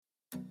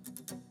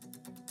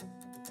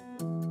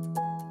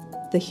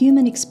The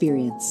Human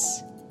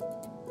Experience.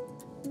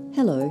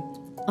 Hello,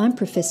 I'm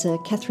Professor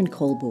Catherine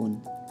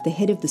Colborne, the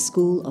head of the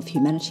School of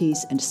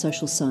Humanities and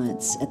Social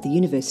Science at the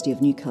University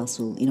of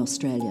Newcastle in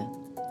Australia.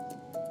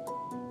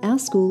 Our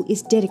school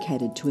is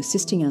dedicated to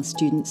assisting our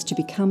students to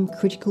become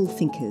critical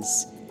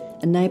thinkers,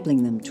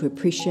 enabling them to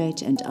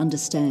appreciate and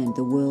understand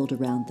the world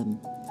around them.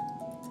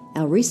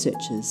 Our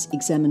researchers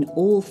examine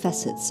all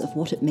facets of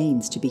what it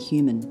means to be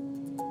human.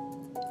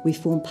 We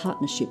form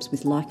partnerships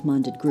with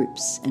like-minded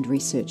groups and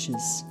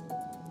researchers.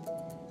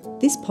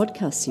 This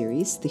podcast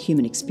series, The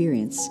Human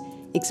Experience,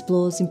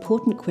 explores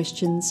important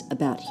questions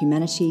about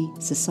humanity,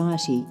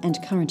 society,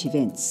 and current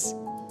events.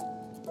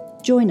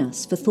 Join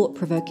us for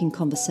thought-provoking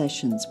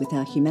conversations with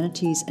our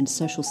humanities and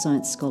social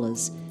science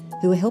scholars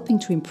who are helping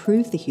to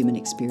improve the human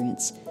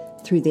experience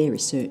through their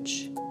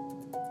research.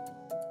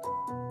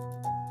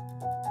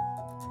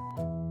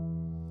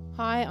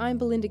 Hi, I'm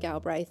Belinda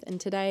Galbraith, and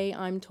today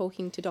I'm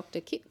talking to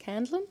Dr. Kit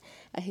Candlin,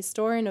 a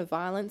historian of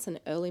violence and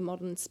early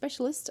modern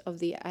specialist of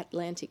the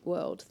Atlantic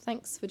world.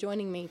 Thanks for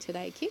joining me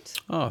today, Kit.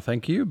 Oh,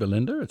 thank you,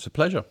 Belinda. It's a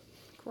pleasure.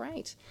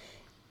 Great.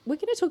 We're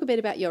going to talk a bit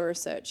about your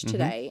research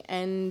today,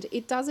 and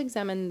it does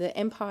examine the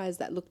empires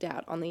that looked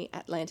out on the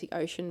Atlantic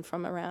Ocean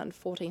from around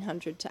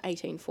 1400 to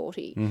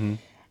 1840.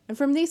 And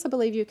from this, I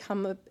believe you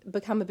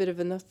become a bit of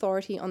an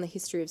authority on the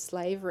history of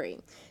slavery.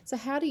 So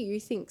how do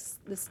you think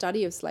the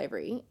study of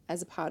slavery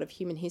as a part of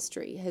human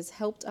history has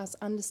helped us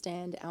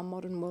understand our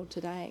modern world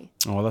today?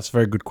 Oh, that's a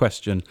very good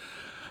question.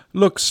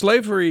 Look,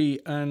 slavery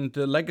and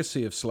the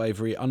legacy of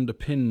slavery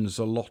underpins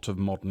a lot of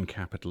modern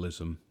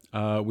capitalism.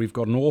 We've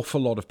got an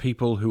awful lot of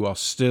people who are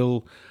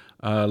still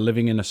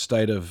living in a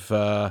state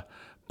of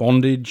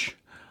bondage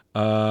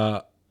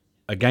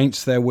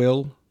against their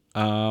will.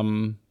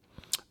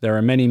 There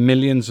are many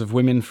millions of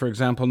women, for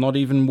example, not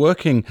even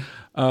working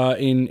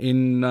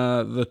in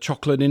the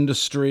chocolate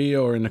industry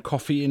or in the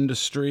coffee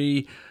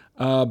industry,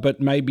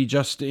 but maybe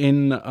just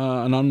in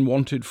an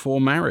unwanted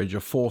marriage, a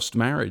forced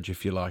marriage,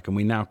 if you like. And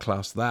we now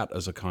class that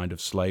as a kind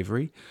of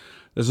slavery.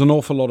 There's an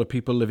awful lot of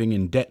people living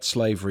in debt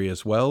slavery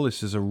as well.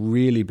 This is a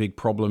really big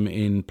problem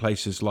in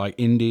places like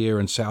India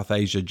and South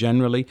Asia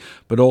generally,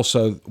 but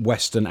also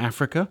Western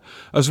Africa,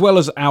 as well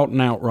as out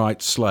and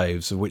outright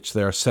slaves, of which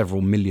there are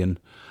several million.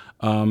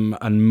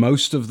 And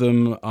most of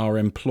them are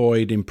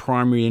employed in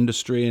primary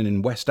industry and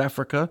in West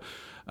Africa,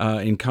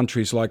 in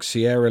countries like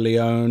Sierra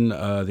Leone,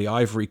 the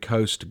Ivory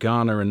Coast,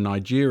 Ghana and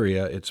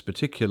Nigeria. It's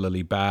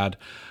particularly bad,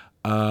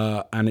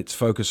 and it's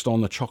focused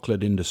on the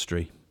chocolate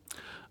industry.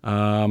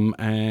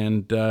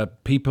 And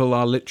people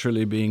are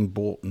literally being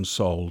bought and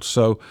sold.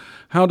 So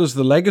how does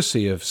the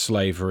legacy of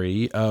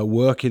slavery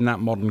work in that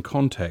modern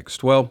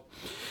context? Well,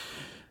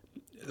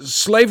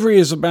 slavery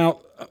is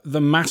about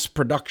the mass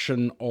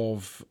production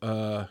of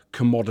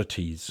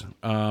commodities,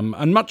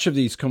 and much of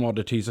these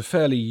commodities are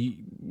fairly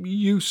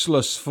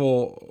useless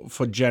for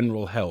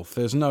general health.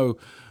 There's no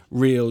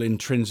real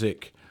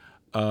intrinsic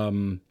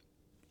health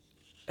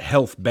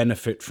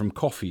benefit from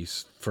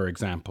coffees, for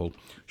example.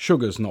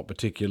 Sugar's not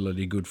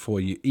particularly good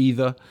for you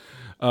either.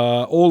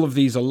 All of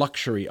these are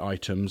luxury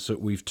items that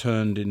we've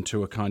turned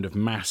into a kind of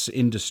mass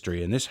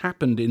industry, and this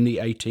happened in the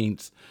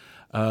 18th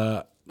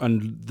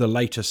and the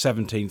later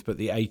 17th, but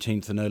the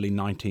 18th and early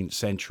 19th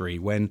century,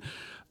 when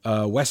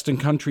Western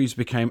countries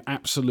became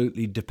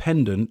absolutely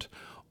dependent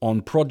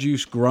on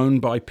produce grown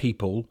by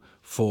people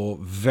for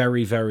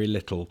very, very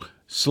little.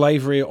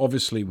 Slavery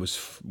obviously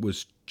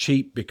was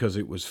cheap because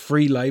it was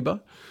free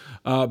labor,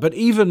 but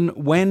even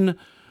when,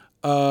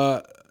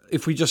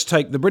 if we just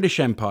take the British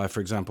Empire, for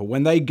example,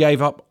 when they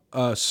gave up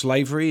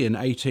slavery in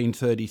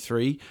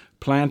 1833,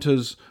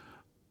 planters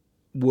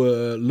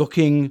were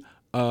looking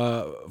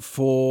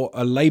for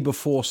a labor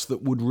force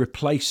that would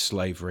replace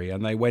slavery,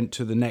 and they went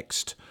to the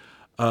next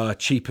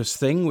cheapest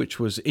thing, which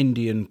was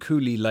Indian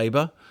coolie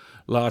labor,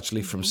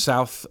 largely from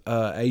South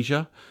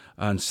Asia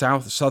and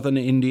southern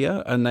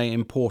India, and they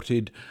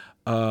imported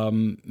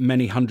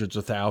many hundreds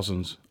of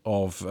thousands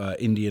of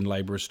Indian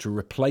laborers to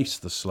replace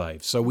the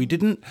slaves. So we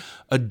didn't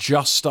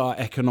adjust our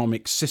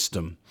economic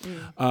system.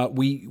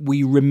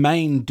 We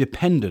remained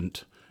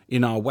dependent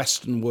in our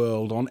Western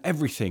world on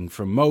everything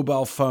from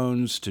mobile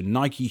phones to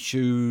Nike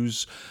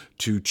shoes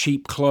to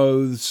cheap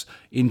clothes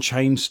in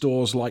chain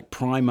stores like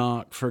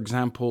Primark, for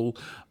example,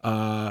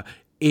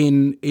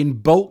 in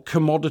bulk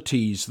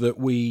commodities that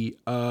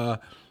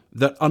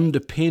that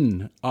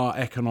underpin our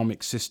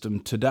economic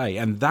system today.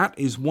 And that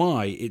is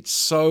why it's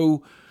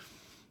so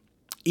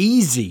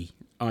easy,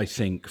 I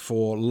think,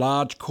 for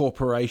large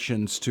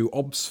corporations to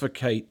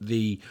obfuscate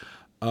the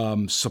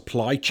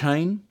supply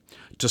chain,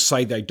 to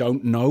say they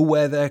don't know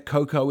where their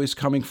cocoa is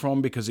coming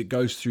from because it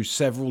goes through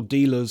several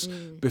dealers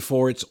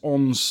before it's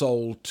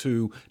on-sold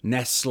to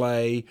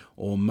Nestle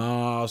or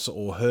Mars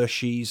or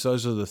Hershey's.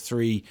 Those are the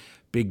three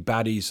big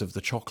baddies of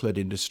the chocolate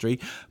industry.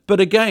 But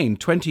again,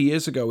 20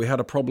 years ago, we had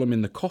a problem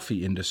in the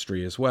coffee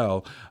industry as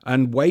well.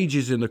 And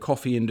wages in the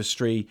coffee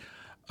industry,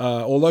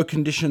 although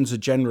conditions are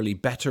generally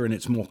better and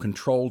it's more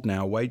controlled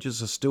now,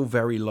 wages are still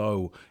very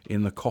low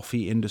in the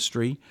coffee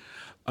industry.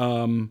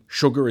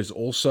 Sugar is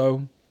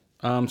also.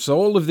 So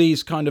all of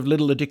these kind of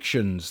little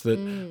addictions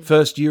that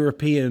first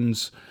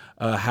Europeans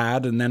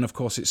had, and then, of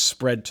course, it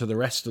spread to the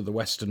rest of the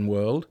Western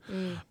world,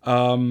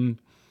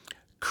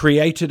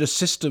 created a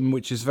system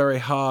which is very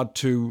hard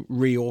to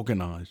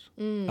reorganize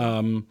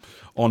on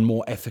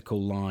more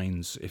ethical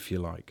lines, if you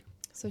like.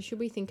 So should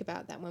we think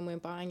about that when we're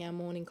buying our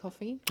morning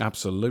coffee?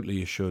 Absolutely,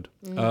 you should.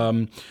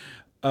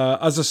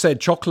 As I said,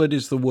 chocolate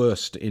is the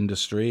worst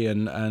industry,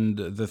 and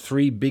the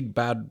three big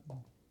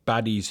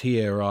baddies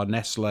here are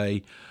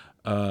Nestle,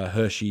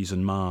 Hershey's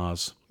and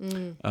Mars,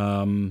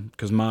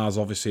 because Mars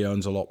obviously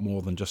owns a lot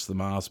more than just the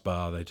Mars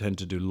bar. They tend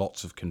to do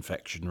lots of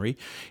confectionery.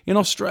 In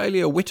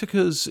Australia,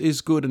 Whittaker's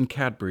is good and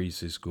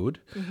Cadbury's is good,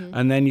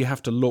 and then you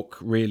have to look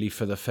really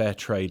for the fair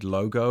trade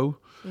logo.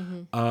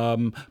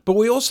 But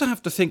we also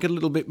have to think a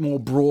little bit more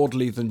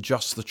broadly than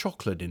just the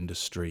chocolate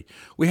industry.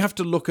 We have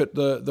to look at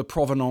the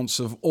provenance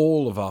of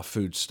all of our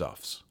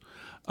foodstuffs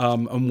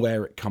and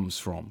where it comes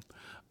from.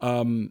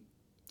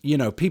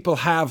 People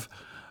have...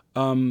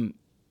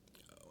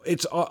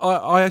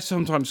 I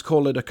sometimes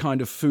call it a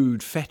kind of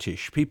food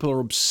fetish. People are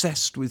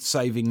obsessed with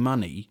saving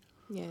money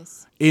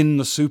in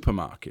the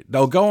supermarket.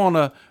 They'll go on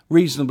a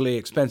reasonably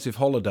expensive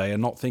holiday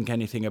and not think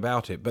anything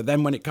about it. But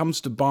then when it comes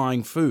to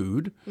buying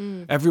food,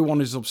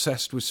 everyone is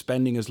obsessed with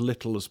spending as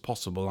little as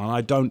possible. And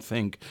I don't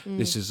think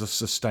this is a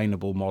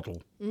sustainable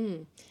model.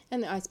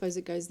 And I suppose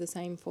it goes the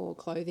same for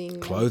clothing.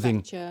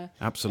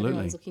 Absolutely.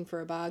 Everyone's looking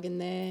for a bargain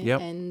there.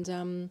 Yep.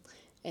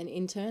 And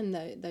in turn,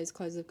 those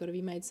clothes have got to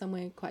be made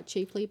somewhere quite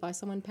cheaply by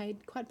someone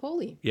paid quite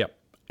poorly. Yep,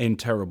 in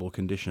terrible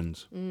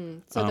conditions.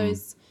 So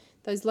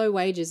those low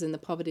wages and the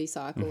poverty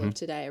cycle of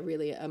today are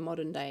really a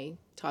modern day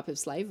type of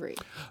slavery.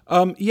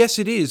 Yes,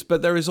 it is,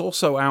 but there is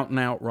also out and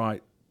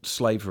outright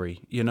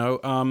slavery.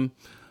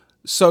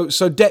 So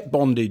debt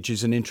bondage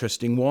is an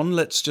interesting one.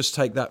 Let's just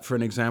take that for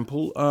an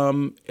example.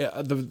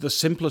 The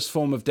simplest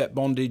form of debt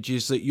bondage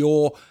is that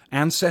your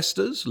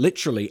ancestors,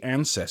 literally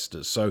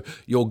ancestors, so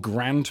your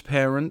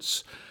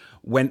grandparents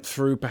went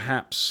through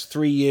perhaps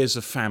 3 years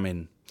of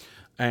famine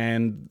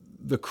and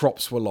the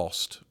crops were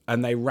lost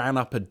and they ran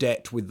up a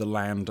debt with the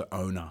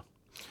landowner.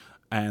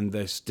 And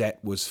this debt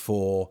was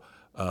for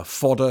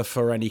fodder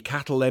for any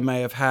cattle they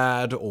may have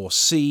had, or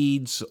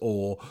seeds,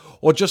 or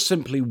just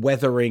simply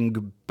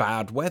weathering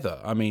bad weather.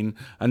 I mean,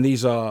 and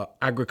these are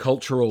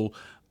agricultural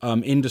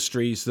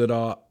industries that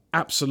are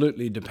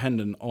absolutely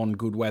dependent on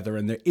good weather,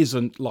 and there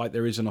isn't, like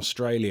there is in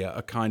Australia,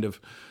 a kind of,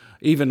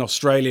 even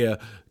Australia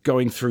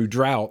going through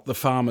drought, the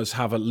farmers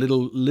have a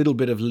little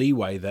bit of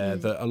leeway there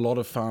that a lot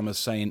of farmers,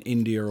 say in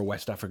India or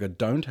West Africa,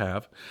 don't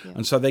have. Yeah.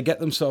 And so they get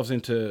themselves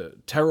into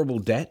terrible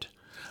debt.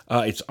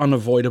 It's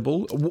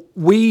unavoidable.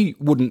 We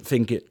wouldn't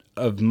think it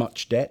of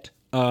much debt,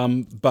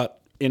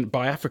 but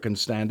by African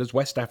standards,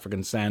 West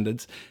African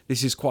standards,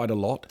 this is quite a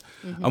lot.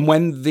 And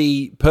when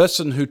the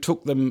person who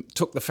took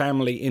the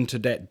family into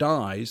debt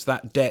dies,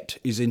 that debt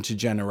is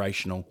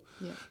intergenerational.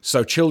 Yeah.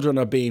 So children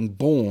are being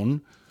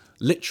born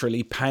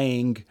literally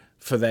paying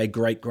for their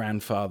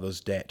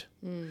great-grandfather's debt.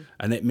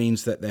 And it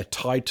means that they're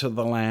tied to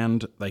the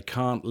land, they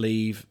can't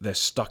leave, they're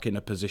stuck in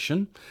a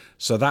position.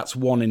 So that's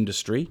one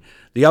industry.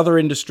 The other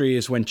industry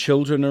is when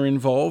children are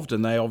involved,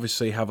 and they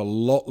obviously have a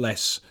lot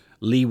less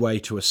leeway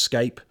to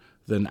escape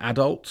than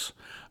adults.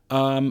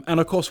 And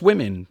of course,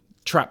 women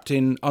trapped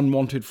in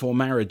unwanted for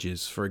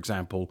marriages, for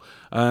example.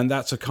 And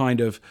that's a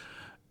kind of,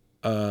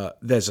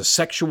 there's a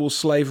sexual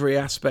slavery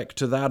aspect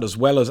to that, as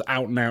well as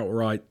out and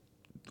outright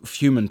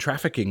human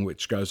trafficking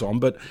which goes on.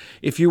 But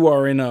if you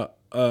are in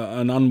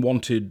an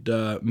unwanted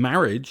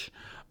marriage,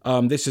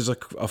 this is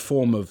a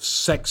form of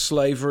sex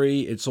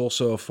slavery. It's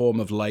also a form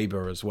of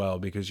labor as well,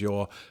 because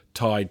you're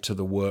tied to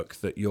the work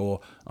that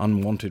your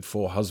unwanted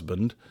for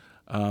husband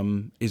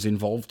is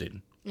involved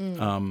in.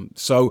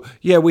 So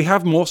yeah, we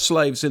have more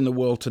slaves in the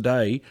world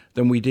today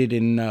than we did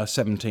in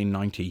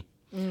 1790.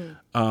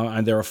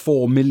 And there are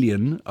 4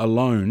 million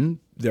alone.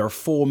 There are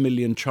 4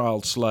 million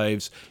child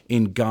slaves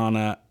in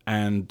Ghana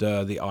and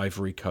the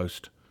Ivory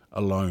Coast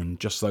alone,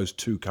 just those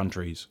two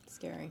countries.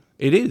 Scary.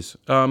 It is.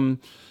 And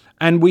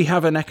we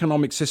have an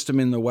economic system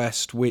in the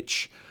West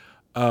which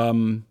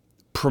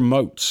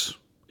promotes,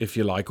 if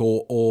you like,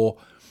 or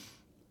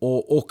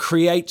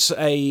creates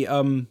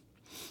a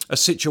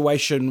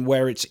situation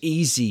where it's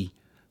easy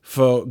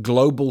for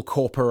global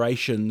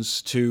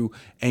corporations to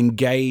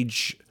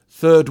engage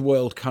third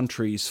world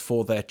countries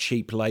for their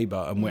cheap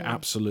labor, and we're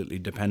absolutely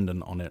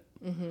dependent on it.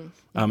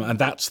 And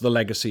that's the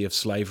legacy of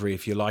slavery,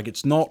 if you like.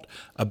 It's not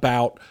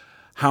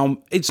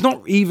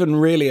even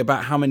really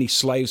about how many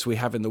slaves we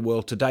have in the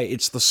world today.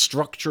 It's the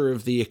structure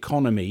of the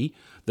economy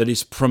that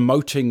is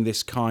promoting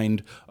this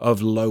kind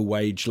of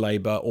low-wage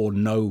labor or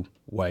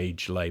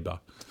no-wage labor.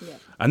 Yeah.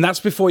 And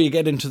that's before you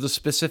get into the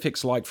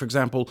specifics, like, for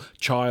example,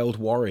 child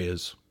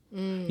warriors.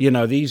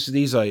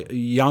 These are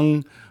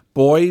young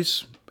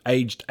boys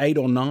aged 8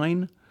 or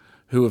 9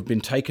 who have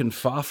been taken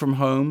far from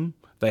home.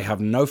 They have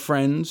no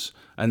friends,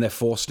 and they're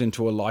forced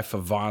into a life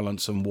of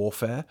violence and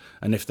warfare.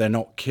 And if they're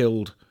not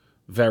killed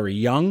very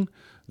young,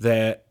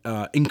 they're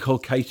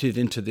inculcated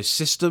into this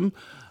system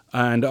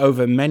And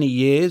over many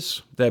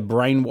years, they're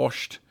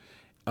brainwashed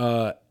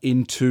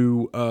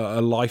into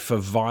a life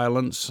of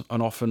violence,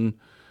 and often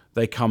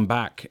they come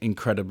back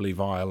incredibly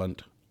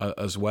violent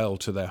as well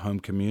to their home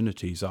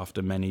communities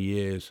after many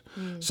years.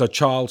 So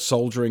child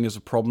soldiering is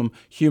a problem,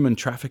 human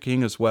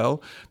trafficking as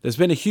well. There's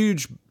been a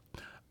huge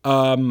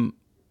effort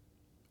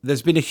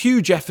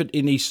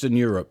in Eastern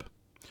Europe.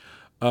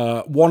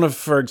 One of,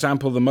 for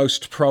example, the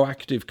most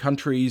proactive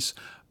countries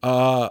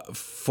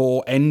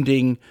for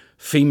ending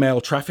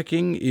female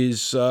trafficking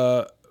is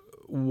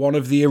one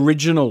of the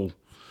original,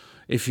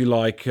 if you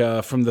like,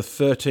 from the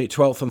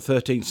 12th and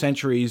 13th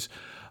centuries.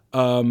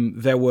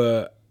 There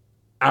were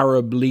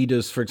Arab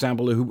leaders, for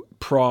example, who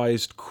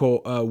prized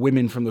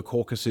women from the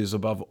Caucasus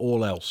above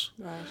all else.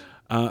 Right.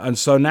 And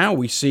so now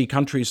we see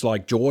countries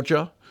like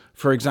Georgia,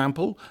 for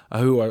example,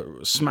 who are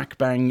smack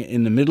bang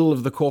in the middle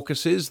of the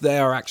Caucasus. They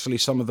are actually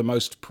some of the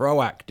most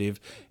proactive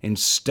in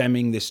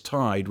stemming this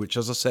tide, which,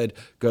 as I said,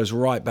 goes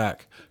right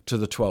back to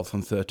the 12th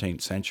and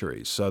 13th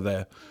centuries. So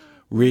they're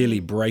really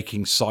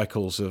breaking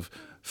cycles of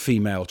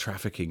female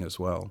trafficking as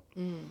well.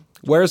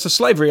 Whereas the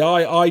slavery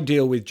I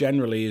deal with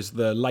generally is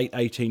the late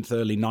 18th,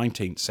 early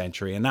 19th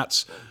century, and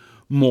that's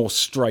more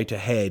straight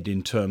ahead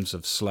in terms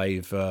of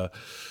slave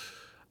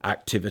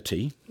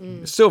activity.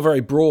 It's still very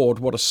broad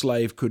what a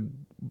slave could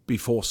be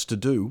forced to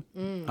do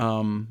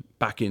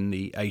back in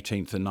the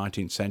 18th and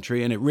 19th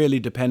century, and it really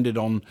depended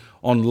on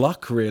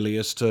luck, really,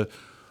 as to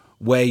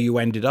where you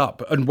ended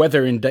up and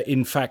whether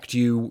in fact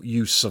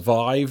you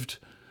survived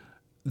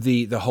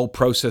the whole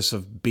process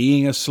of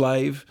being a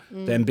slave,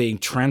 then being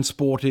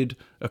transported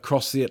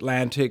across the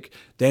Atlantic,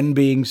 then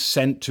being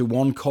sent to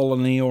one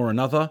colony or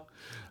another.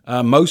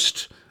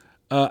 Most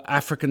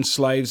African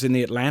slaves in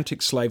the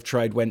Atlantic slave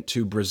trade went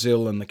to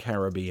Brazil and the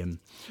Caribbean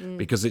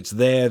because it's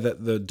there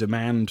that the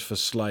demand for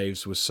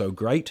slaves was so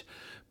great,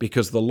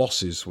 because the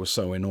losses were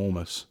so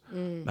enormous.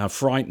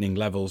 Frightening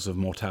levels of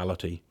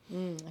mortality.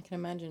 I can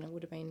imagine it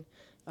would have been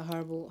a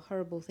horrible,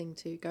 horrible thing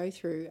to go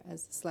through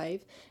as a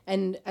slave.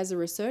 And as a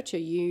researcher,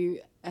 you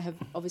have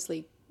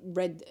obviously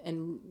read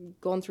and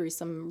gone through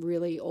some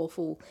really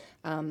awful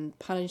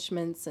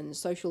punishments and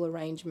social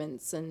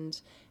arrangements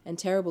and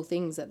terrible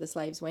things that the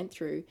slaves went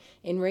through.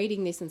 In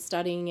reading this and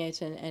studying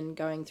it and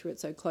going through it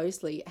so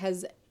closely,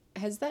 has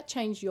that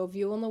changed your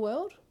view on the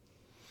world?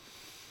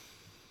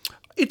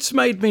 It's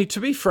made me, to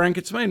be frank,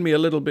 it's made me a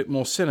little bit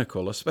more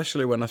cynical,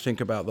 especially when I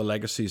think about the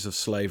legacies of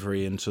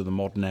slavery into the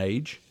modern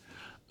age.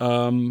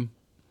 But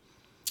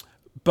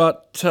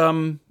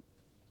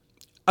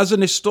as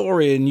an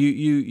historian,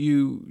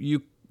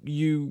 you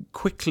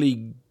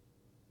quickly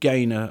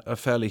gain a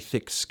fairly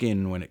thick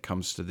skin when it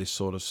comes to this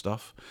sort of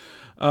stuff.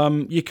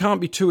 You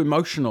can't be too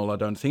emotional, I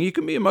don't think. You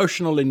can be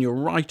emotional in your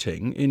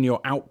writing, in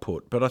your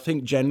output, but I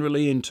think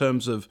generally in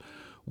terms of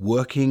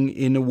working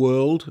in a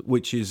world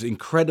which is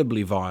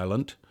incredibly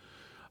violent,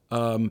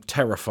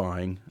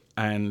 terrifying,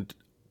 and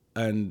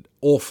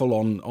awful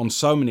on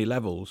so many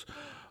levels,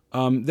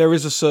 there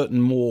is a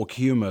certain more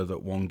humour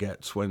that one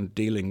gets when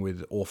dealing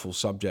with awful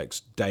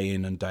subjects day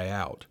in and day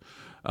out.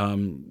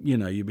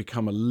 You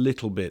become a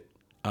little bit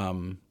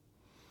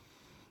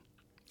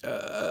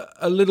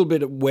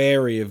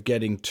wary of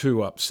getting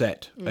too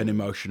upset and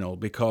emotional,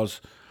 because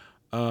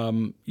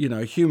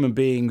human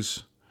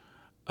beings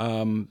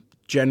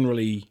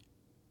generally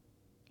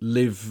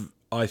live,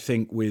 I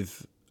think,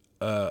 with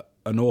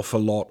an awful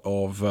lot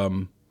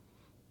of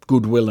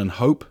goodwill and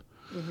hope.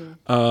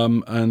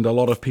 And a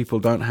lot of people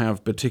don't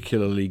have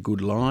particularly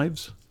good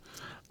lives.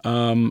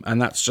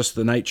 And that's just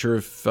the nature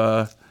of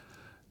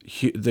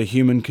the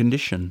human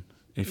condition,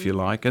 if you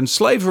like. And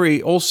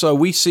slavery also,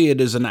 we see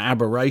it as an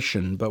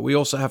aberration, but we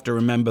also have to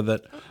remember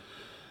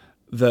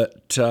that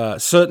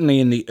certainly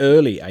in the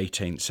early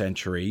 18th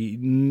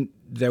century,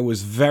 there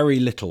was very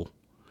little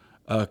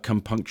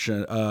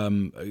compunction.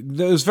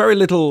 There was very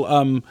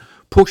little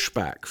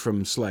pushback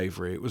from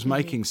slavery. It was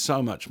making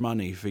so much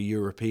money for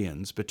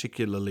Europeans,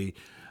 particularly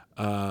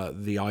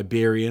the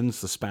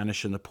Iberians, the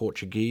Spanish and the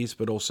Portuguese,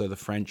 but also the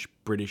French,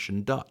 British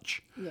and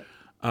Dutch. Yeah.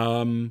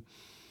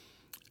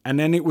 And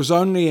then it was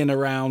only in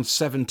around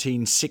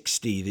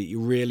 1760 that you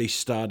really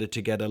started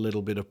to get a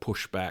little bit of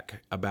pushback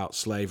about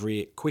slavery.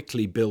 It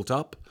quickly built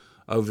up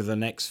over the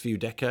next few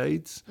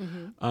decades.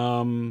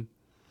 And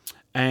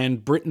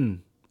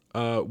Britain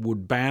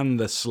would ban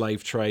the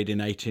slave trade in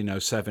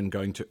 1807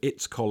 going to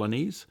its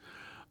colonies.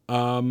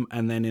 And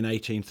then in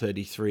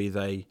 1833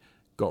 they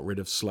got rid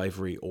of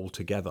slavery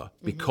altogether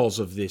because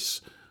of this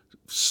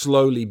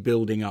slowly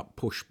building up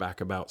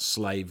pushback about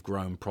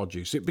slave-grown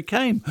produce. It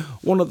became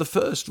one of the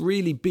first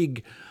really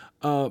big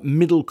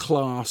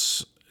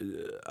middle-class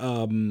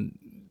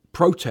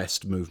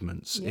protest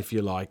movements, if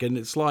you like. And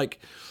it's like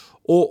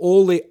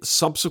all the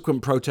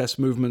subsequent protest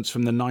movements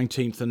from the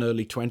 19th and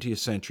early 20th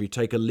century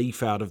take a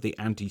leaf out of the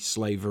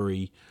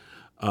anti-slavery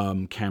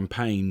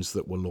campaigns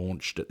that were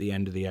launched at the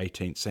end of the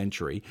 18th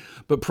century.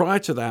 But prior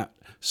to that,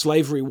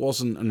 slavery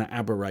wasn't an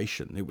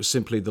aberration. It was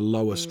simply the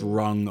lowest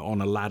rung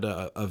on a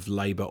ladder of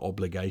labour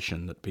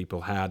obligation that people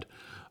had.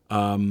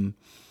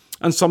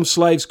 And some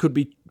slaves could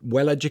be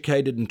well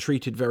educated and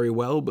treated very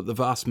well, but the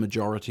vast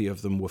majority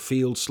of them were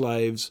field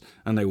slaves,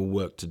 and they were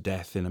worked to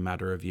death in a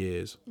matter of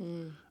years.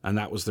 And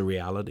that was the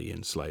reality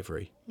in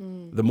slavery.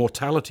 The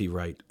mortality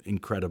rate,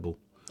 incredible.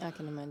 I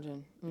can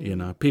imagine. You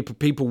know,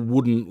 people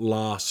wouldn't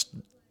last.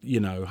 You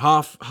know,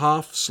 half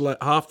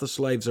the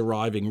slaves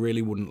arriving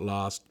really wouldn't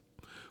last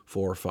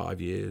 4 or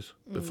 5 years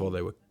before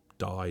they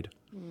died.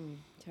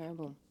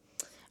 Terrible.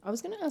 I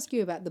was going to ask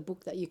you about the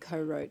book that you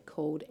co-wrote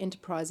called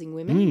Enterprising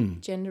Women,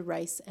 Gender,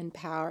 Race and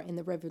Power in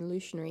the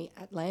Revolutionary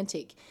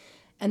Atlantic.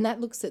 And that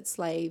looks at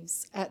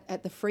slaves,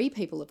 at the free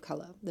people of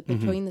colour,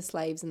 between the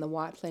slaves and the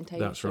white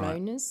plantation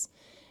owners.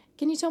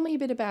 Can you tell me a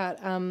bit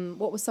about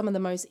what were some of the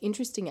most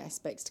interesting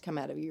aspects to come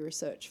out of your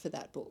research for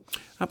that book?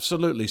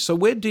 Absolutely. So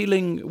we're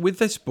dealing with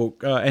this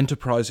book,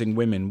 Enterprising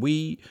Women.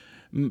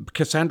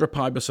 Cassandra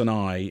Pybus and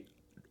I,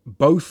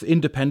 both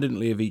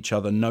independently of each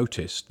other,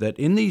 noticed that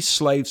in these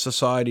slave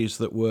societies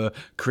that were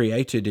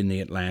created in the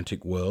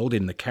Atlantic world,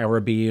 in the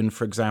Caribbean,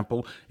 for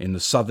example, in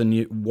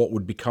the what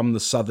would become the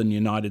southern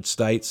United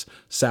States,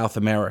 South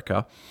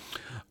America,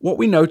 what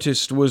we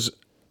noticed was,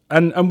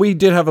 and we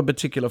did have a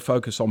particular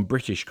focus on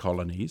British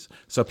colonies,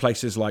 so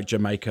places like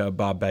Jamaica,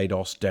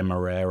 Barbados,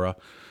 Demerara,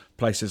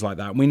 places like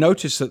that. And we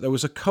noticed that there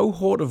was a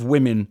cohort of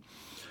women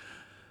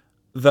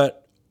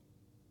that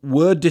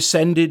were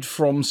descended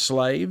from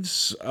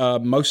slaves.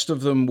 Most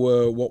of them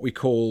were what we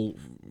call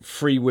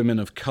free women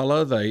of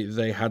colour.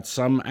 They had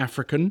some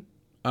African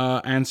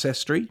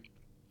ancestry.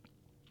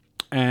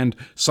 And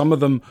some of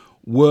them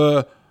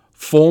were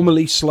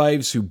formerly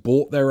slaves who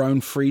bought their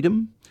own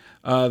freedom.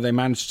 They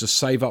managed to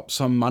save up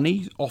some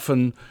money,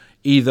 often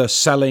either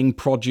selling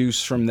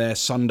produce from their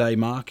Sunday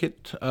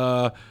market,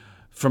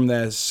 from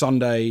their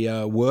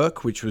Sunday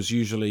work, which was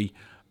usually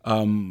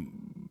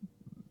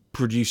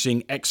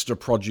producing extra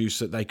produce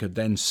that they could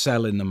then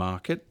sell in the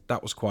market.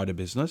 That was quite a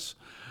business.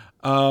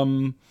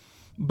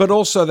 But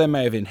also they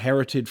may have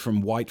inherited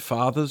from white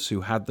fathers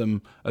who had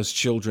them as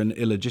children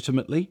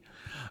illegitimately.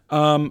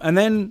 And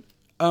then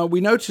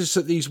we noticed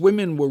that these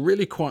women were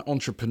really quite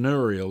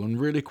entrepreneurial and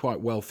really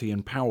quite wealthy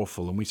and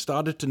powerful. And we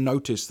started to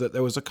notice that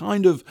there was a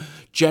kind of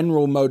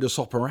general modus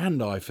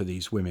operandi for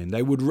these women.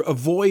 They would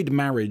avoid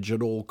marriage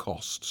at all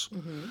costs.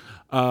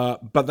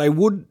 But they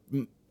would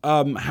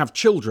have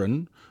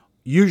children,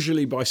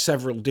 usually by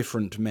several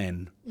different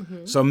men.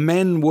 So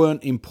men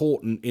weren't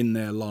important in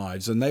their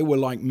lives, and they were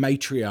like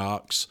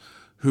matriarchs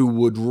who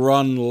would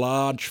run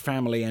large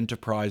family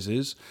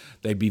enterprises.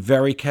 They'd be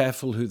very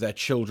careful who their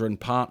children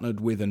partnered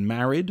with and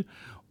married,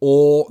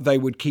 or they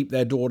would keep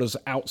their daughters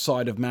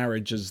outside of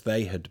marriage as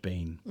they had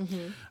been.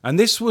 And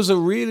this was a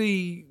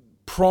really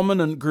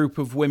prominent group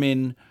of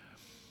women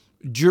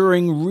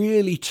during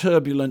really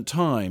turbulent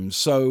times.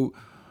 So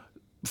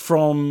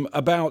from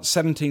about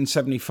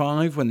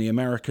 1775, when the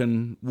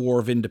American War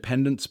of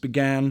Independence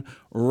began,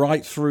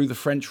 right through the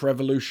French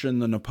Revolution,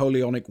 the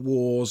Napoleonic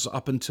Wars,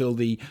 up until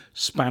the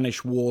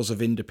Spanish Wars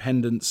of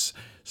Independence,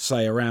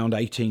 say around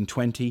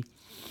 1820,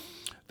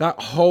 that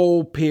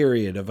whole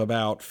period of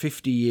about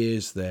 50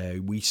 years there,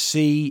 we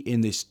see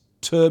in this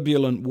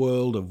turbulent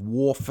world of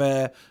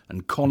warfare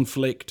and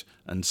conflict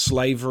and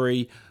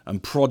slavery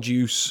and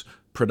produce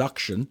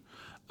production,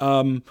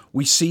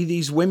 we see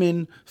these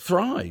women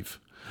thrive.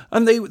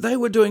 And they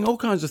were doing all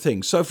kinds of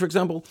things. So, for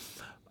example,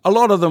 a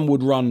lot of them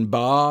would run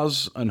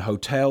bars and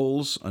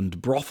hotels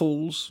and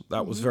brothels.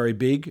 That was very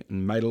big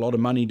and made a lot of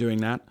money doing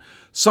that.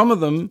 Some of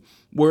them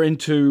were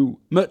into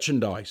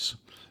merchandise.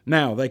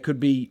 Now, they could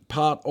be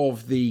part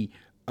of the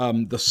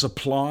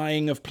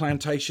supplying of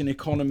plantation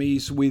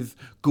economies with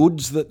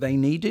goods that they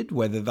needed,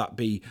 whether that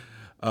be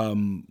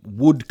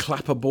wood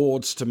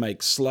clapperboards to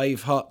make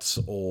slave huts,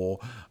 or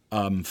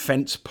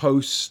fence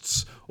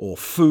posts, or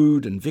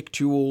food and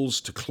victuals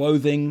to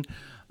clothing.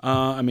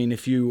 I mean,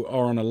 if you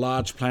are on a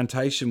large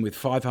plantation with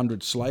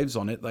 500 slaves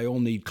on it, they all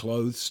need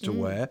clothes to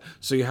wear,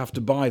 so you have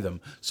to buy them.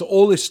 So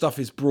all this stuff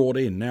is brought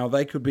in. Now,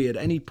 they could be at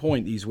any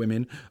point, these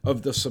women,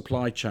 of the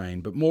supply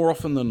chain, but more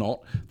often than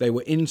not, they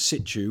were in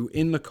situ,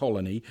 in the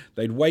colony.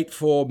 They'd wait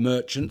for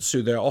merchants,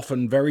 who they're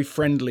often very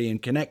friendly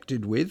and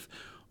connected with,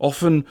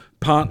 often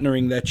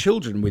partnering their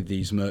children with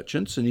these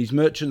merchants, and these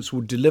merchants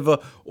would deliver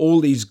all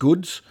these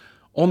goods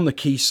on the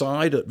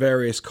quayside at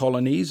various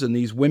colonies, and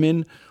these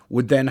women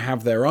would then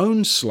have their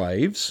own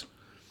slaves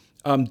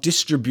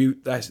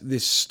distribute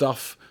this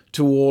stuff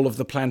to all of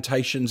the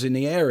plantations in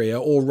the area,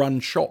 or run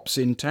shops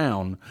in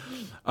town.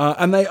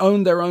 And they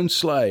owned their own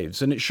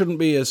slaves, and it shouldn't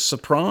be a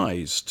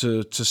surprise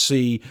to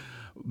see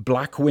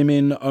black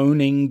women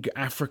owning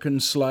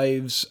African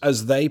slaves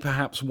as they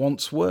perhaps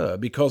once were,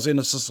 because in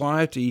a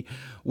society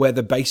where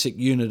the basic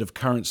unit of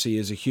currency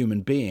is a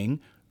human being,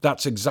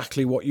 that's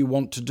exactly what you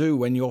want to do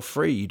when you're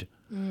freed.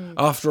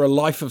 After a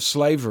life of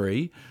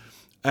slavery,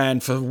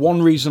 and for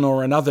one reason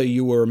or another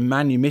you were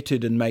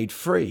manumitted and made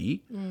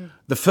free,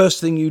 the first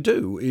thing you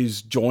do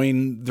is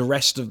join the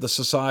rest of the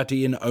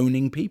society in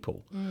owning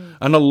people.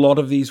 And a lot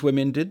of these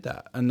women did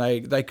that, and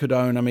they could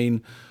own, I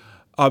mean,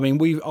 I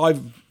mean,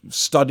 I've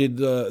studied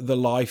the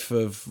life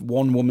of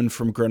one woman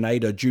from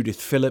Grenada,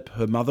 Judith Phillip.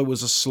 Her mother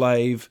was a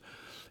slave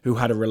who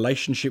had a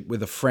relationship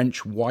with a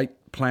French white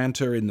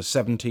planter in the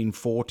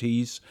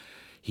 1740s.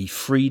 He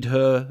freed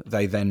her.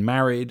 They then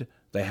married.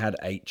 They had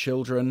 8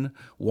 children.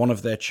 One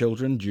of their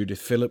children, Judith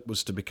Phillip,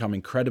 was to become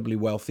incredibly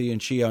wealthy,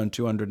 and she owned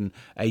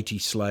 280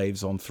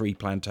 slaves on 3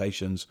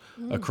 plantations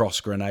across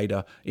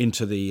Grenada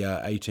into the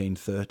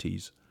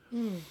 1830s.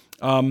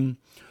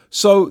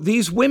 So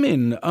these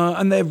women,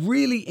 and they're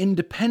really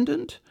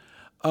independent.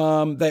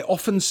 They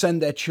often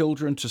send their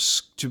children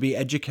to be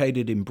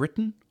educated in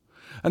Britain.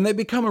 And they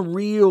become a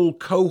real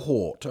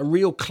cohort, a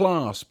real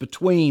class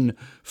between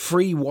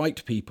free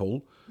white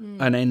people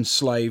and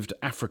enslaved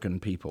African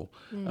people.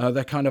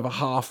 They're kind of a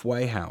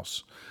halfway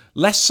house.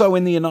 Less so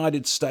in the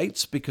United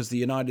States, because the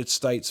United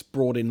States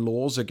brought in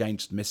laws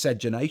against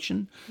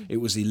miscegenation. It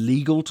was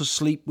illegal to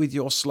sleep with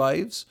your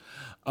slaves.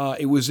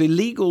 It was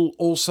illegal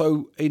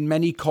also in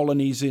many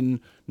colonies in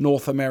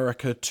North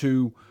America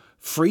to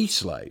free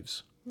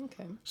slaves.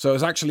 Okay. So it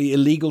was actually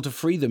illegal to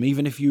free them,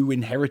 even if you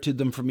inherited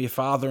them from your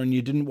father and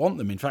you didn't want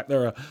them. In fact,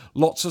 there are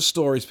lots of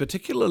stories,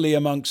 particularly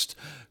amongst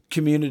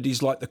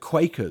communities like the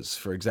Quakers,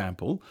 for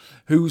example,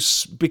 who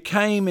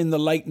became in the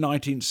late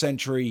 19th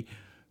century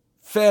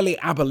fairly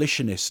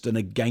abolitionist and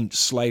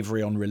against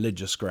slavery on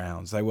religious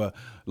grounds. They were,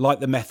 like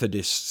the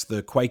Methodists,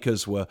 the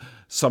Quakers were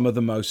some of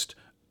the most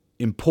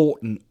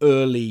important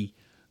early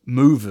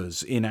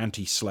movers in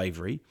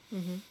anti-slavery.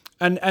 Mm-hmm.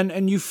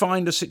 And you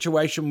find a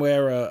situation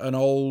where an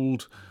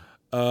old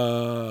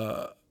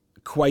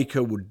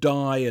Quaker would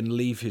die and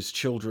leave his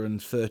children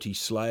 30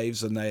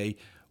 slaves, and they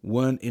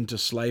weren't into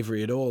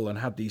slavery at all and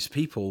had these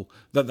people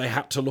that they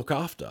had to look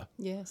after.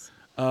 Yes.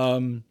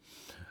 They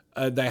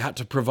had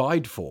to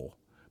provide for,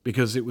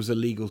 because it was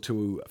illegal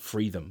to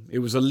free them. It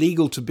was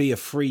illegal to be a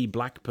free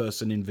black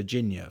person in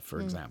Virginia, for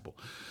example.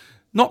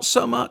 Not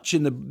so much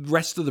in the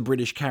rest of the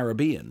British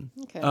Caribbean.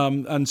 Okay.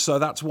 And so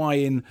that's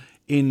why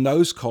in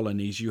those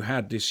colonies you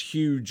had this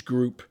huge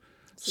group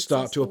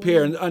start to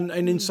appear. And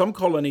in some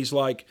colonies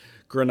like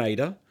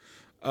Grenada,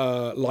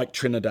 like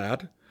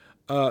Trinidad,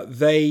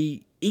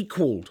 they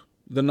equaled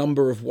the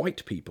number of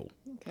white people.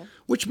 Okay.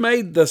 Which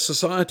made the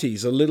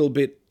societies a little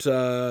bit...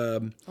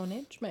 on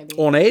edge, maybe.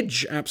 On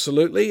edge,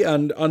 absolutely,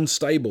 and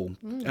unstable.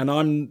 And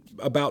I'm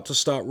about to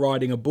start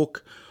writing a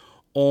book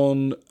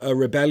on a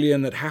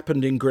rebellion that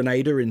happened in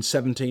Grenada in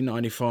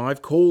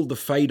 1795 called the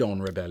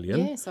Phaidon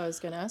Rebellion. Yes, I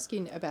was going to ask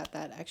you about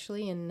that,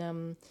 actually,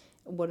 and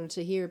wanted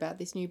to hear about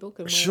this new book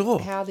and Sure.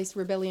 how this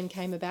rebellion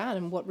came about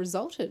and what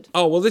resulted.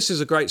 Oh, well, this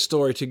is a great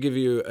story to give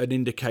you an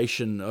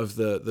indication of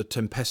the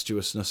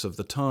tempestuousness of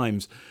the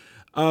times.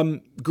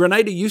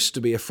 Grenada used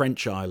to be a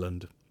French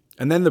island,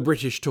 and then the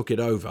British took it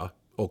over,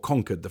 or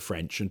conquered the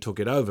French and took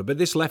it over, but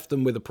this left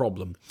them with a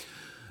problem.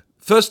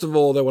 First of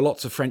all, there were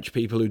lots of French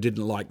people who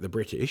didn't like the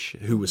British,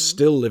 who were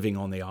still living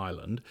on the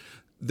island.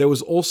 There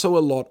was also a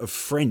lot of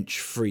French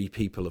free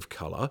people of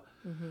colour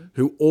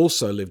who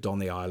also lived on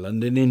the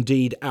island and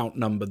indeed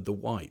outnumbered the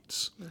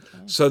whites.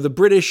 Okay. So the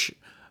British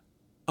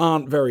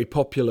aren't very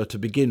popular to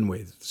begin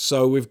with.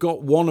 So we've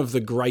got one of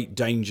the great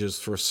dangers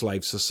for a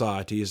slave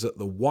society is that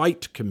the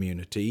white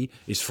community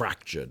is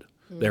fractured.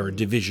 There are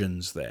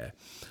divisions there.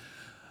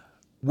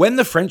 When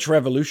the French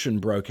Revolution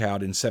broke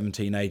out in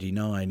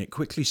 1789, it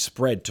quickly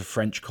spread to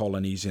French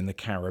colonies in the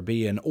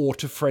Caribbean or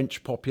to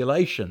French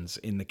populations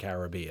in the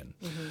Caribbean.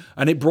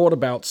 And it brought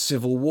about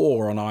civil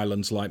war on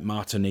islands like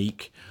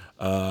Martinique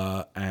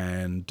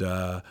and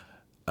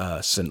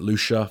St.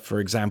 Lucia,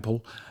 for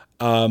example.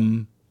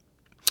 And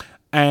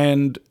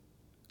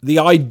the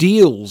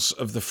ideals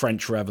of the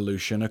French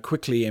Revolution are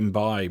quickly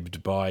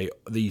imbibed by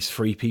these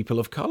free people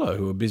of colour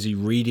who are busy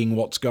reading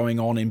what's going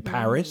on in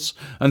Paris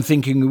and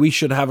thinking we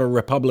should have a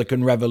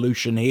Republican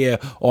revolution here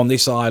on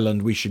this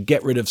island. We should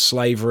get rid of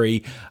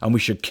slavery and we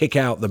should kick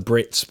out the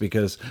Brits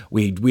because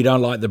we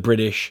don't like the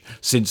British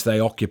since they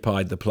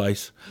occupied the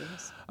place.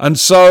 Yes. And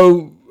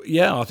so,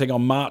 yeah, I think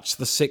on March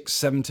the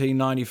 6th,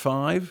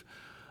 1795,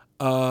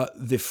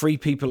 the free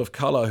people of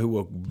colour who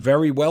were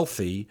very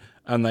wealthy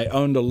and they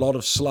owned a lot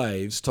of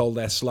slaves, told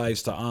their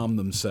slaves to arm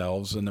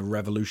themselves, and the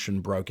revolution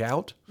broke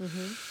out.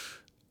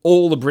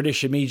 All the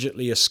British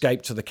immediately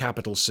escaped to the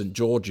capital, St.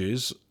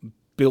 George's,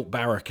 built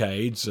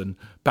barricades and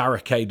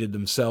barricaded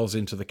themselves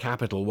into the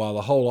capital while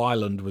the whole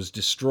island was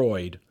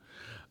destroyed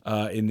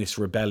in this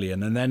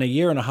rebellion. And then a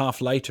year and a half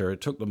later,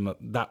 it took them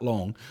that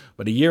long,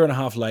 but a year and a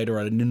half later,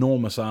 an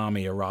enormous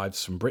army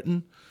arrives from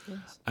Britain.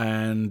 Yes.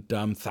 And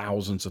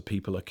thousands of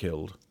people are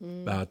killed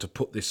to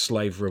put this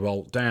slave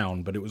revolt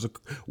down. But it was a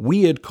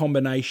weird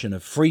combination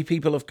of free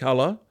people of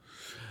colour,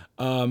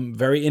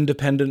 very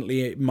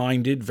independently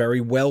minded,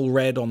 very well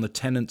read on the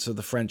tenets of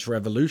the French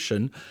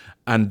Revolution,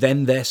 and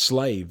then their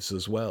slaves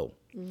as well.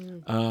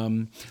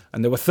 And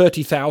there were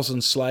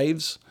 30,000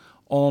 slaves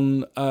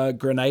on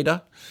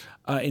Grenada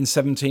in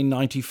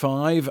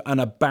 1795, and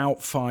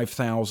about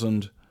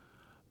 5,000,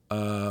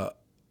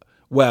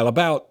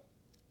 about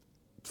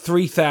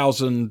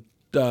 3,000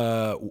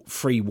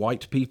 free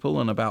white people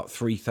and about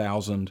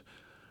 3,000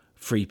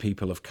 free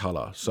people of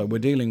colour. So we're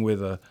dealing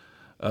with a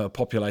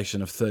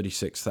population of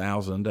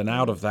 36,000, and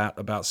out of that,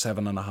 about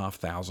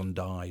 7,500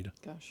 died.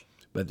 Gosh.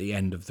 At the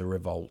end of the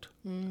revolt.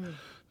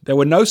 There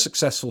were no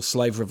successful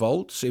slave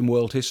revolts in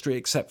world history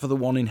except for the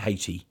one in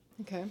Haiti.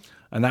 Okay.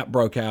 And that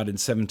broke out in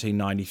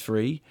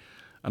 1793,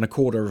 and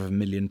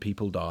 250,000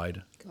 people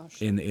died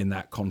in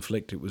that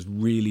conflict. It was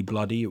really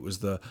bloody. It was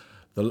the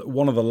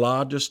one of the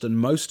largest and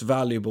most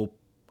valuable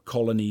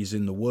colonies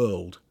in the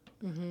world,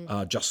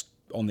 just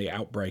on the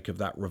outbreak of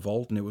that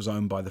revolt, and it was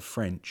owned by the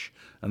French.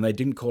 And they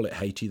didn't call it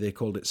Haiti, they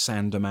called it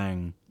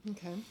Saint-Domingue.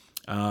 Okay.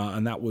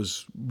 And that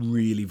was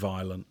really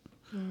violent.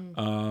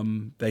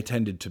 They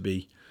tended to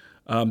be.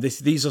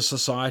 These are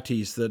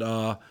societies that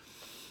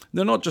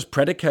they're not just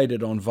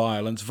predicated on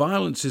violence.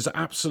 Violence is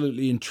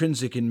absolutely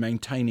intrinsic in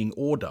maintaining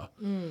order.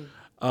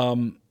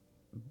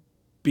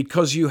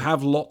 Because you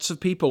have lots of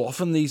people.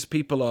 Often these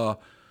people are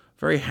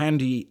very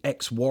handy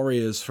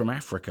ex-warriors from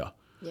Africa.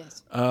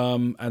 Yes.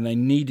 And they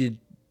needed,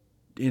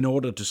 in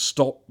order to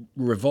stop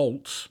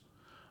revolts,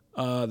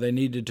 they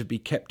needed to be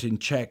kept in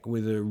check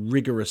with a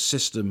rigorous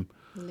system.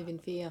 Live in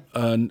fear.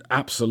 An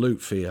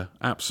absolute fear.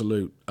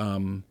 Absolute.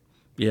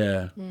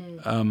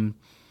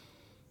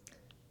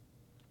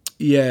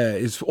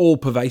 It's all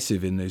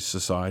pervasive in these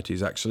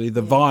societies, actually.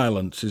 The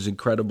violence is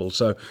incredible.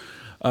 So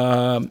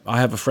I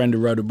have a friend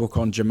who wrote a book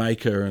on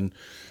Jamaica, and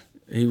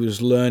he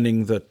was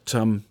learning that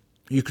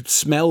you could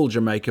smell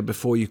Jamaica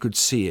before you could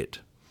see it,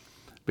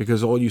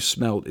 because all you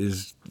smelt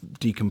is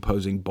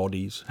decomposing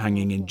bodies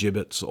hanging in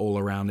gibbets all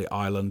around the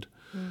island.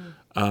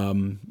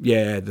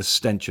 The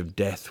stench of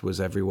death was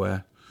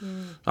everywhere.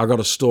 I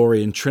got a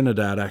story in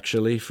Trinidad,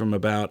 actually, from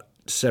about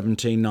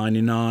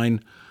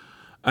 1799,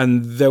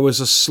 and there was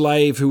a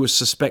slave who was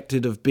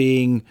suspected of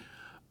being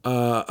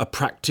a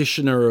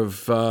practitioner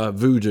of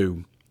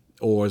voodoo,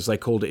 or as they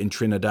called it in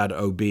Trinidad,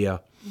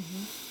 obeah.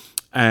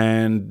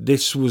 And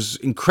this was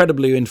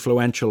incredibly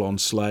influential on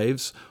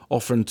slaves,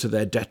 often to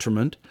their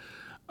detriment.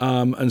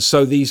 And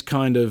so these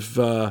kind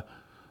of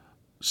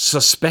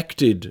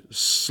suspected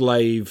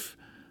slave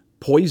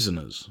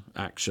poisoners,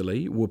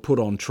 actually, were put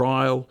on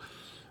trial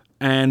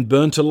and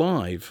burnt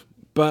alive.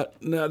 But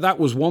that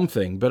was one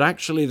thing. But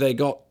actually they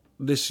got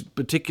this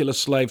particular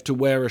slave to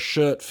wear a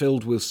shirt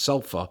filled with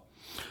sulfur,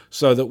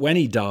 so that when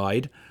he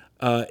died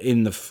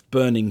in the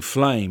burning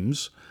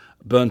flames,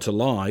 burnt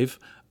alive,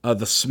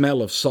 the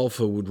smell of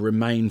sulfur would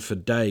remain for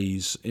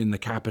days in the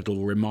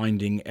capital,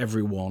 reminding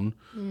everyone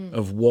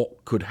of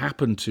what could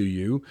happen to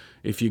you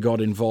if you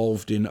got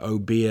involved in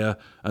obeah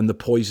and the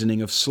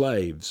poisoning of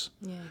slaves.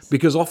 Yes.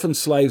 Because often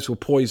slaves were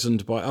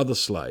poisoned by other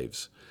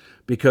slaves,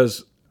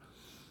 because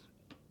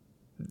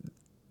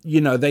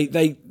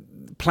they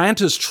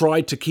planters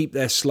tried to keep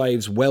their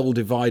slaves well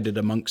divided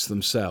amongst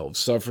themselves.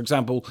 So, for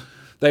example,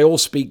 they all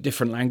speak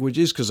different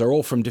languages because they're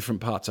all from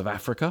different parts of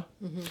Africa.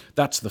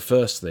 That's the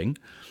first thing.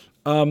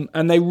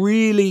 And they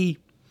really,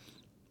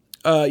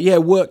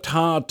 worked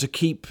hard to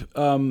keep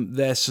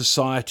their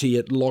society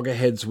at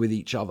loggerheads with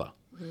each other,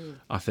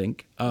 I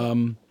think.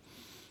 To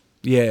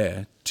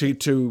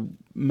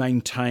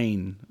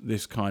maintain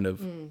this kind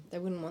of... They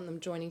wouldn't want them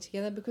joining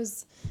together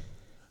because...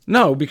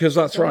 No, because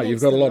that's right.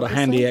 You've got a lot of obviously.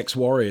 handy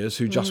ex-warriors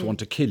who just want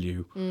to kill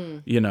you,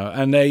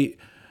 and they,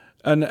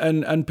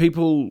 and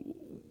people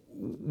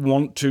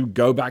want to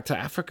go back to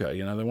Africa.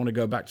 They want to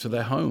go back to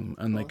their home,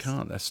 and they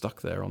can't. They're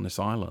stuck there on this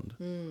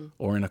island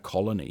or in a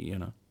colony.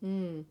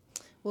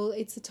 Well,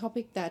 it's a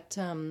topic that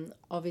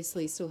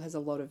obviously still has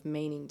a lot of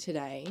meaning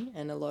today,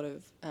 and a lot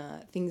of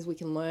things we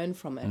can learn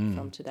from it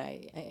from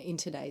today in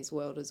today's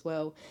world as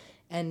well.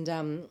 And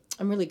I'm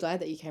really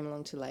glad that you came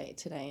along today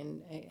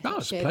and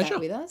shared that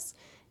with us.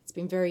 It's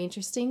been very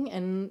interesting,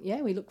 and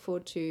we look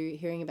forward to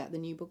hearing about the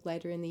new book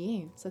later in the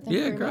year. So thank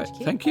you very much,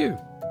 Kit. Thank you.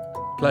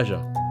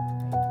 Pleasure.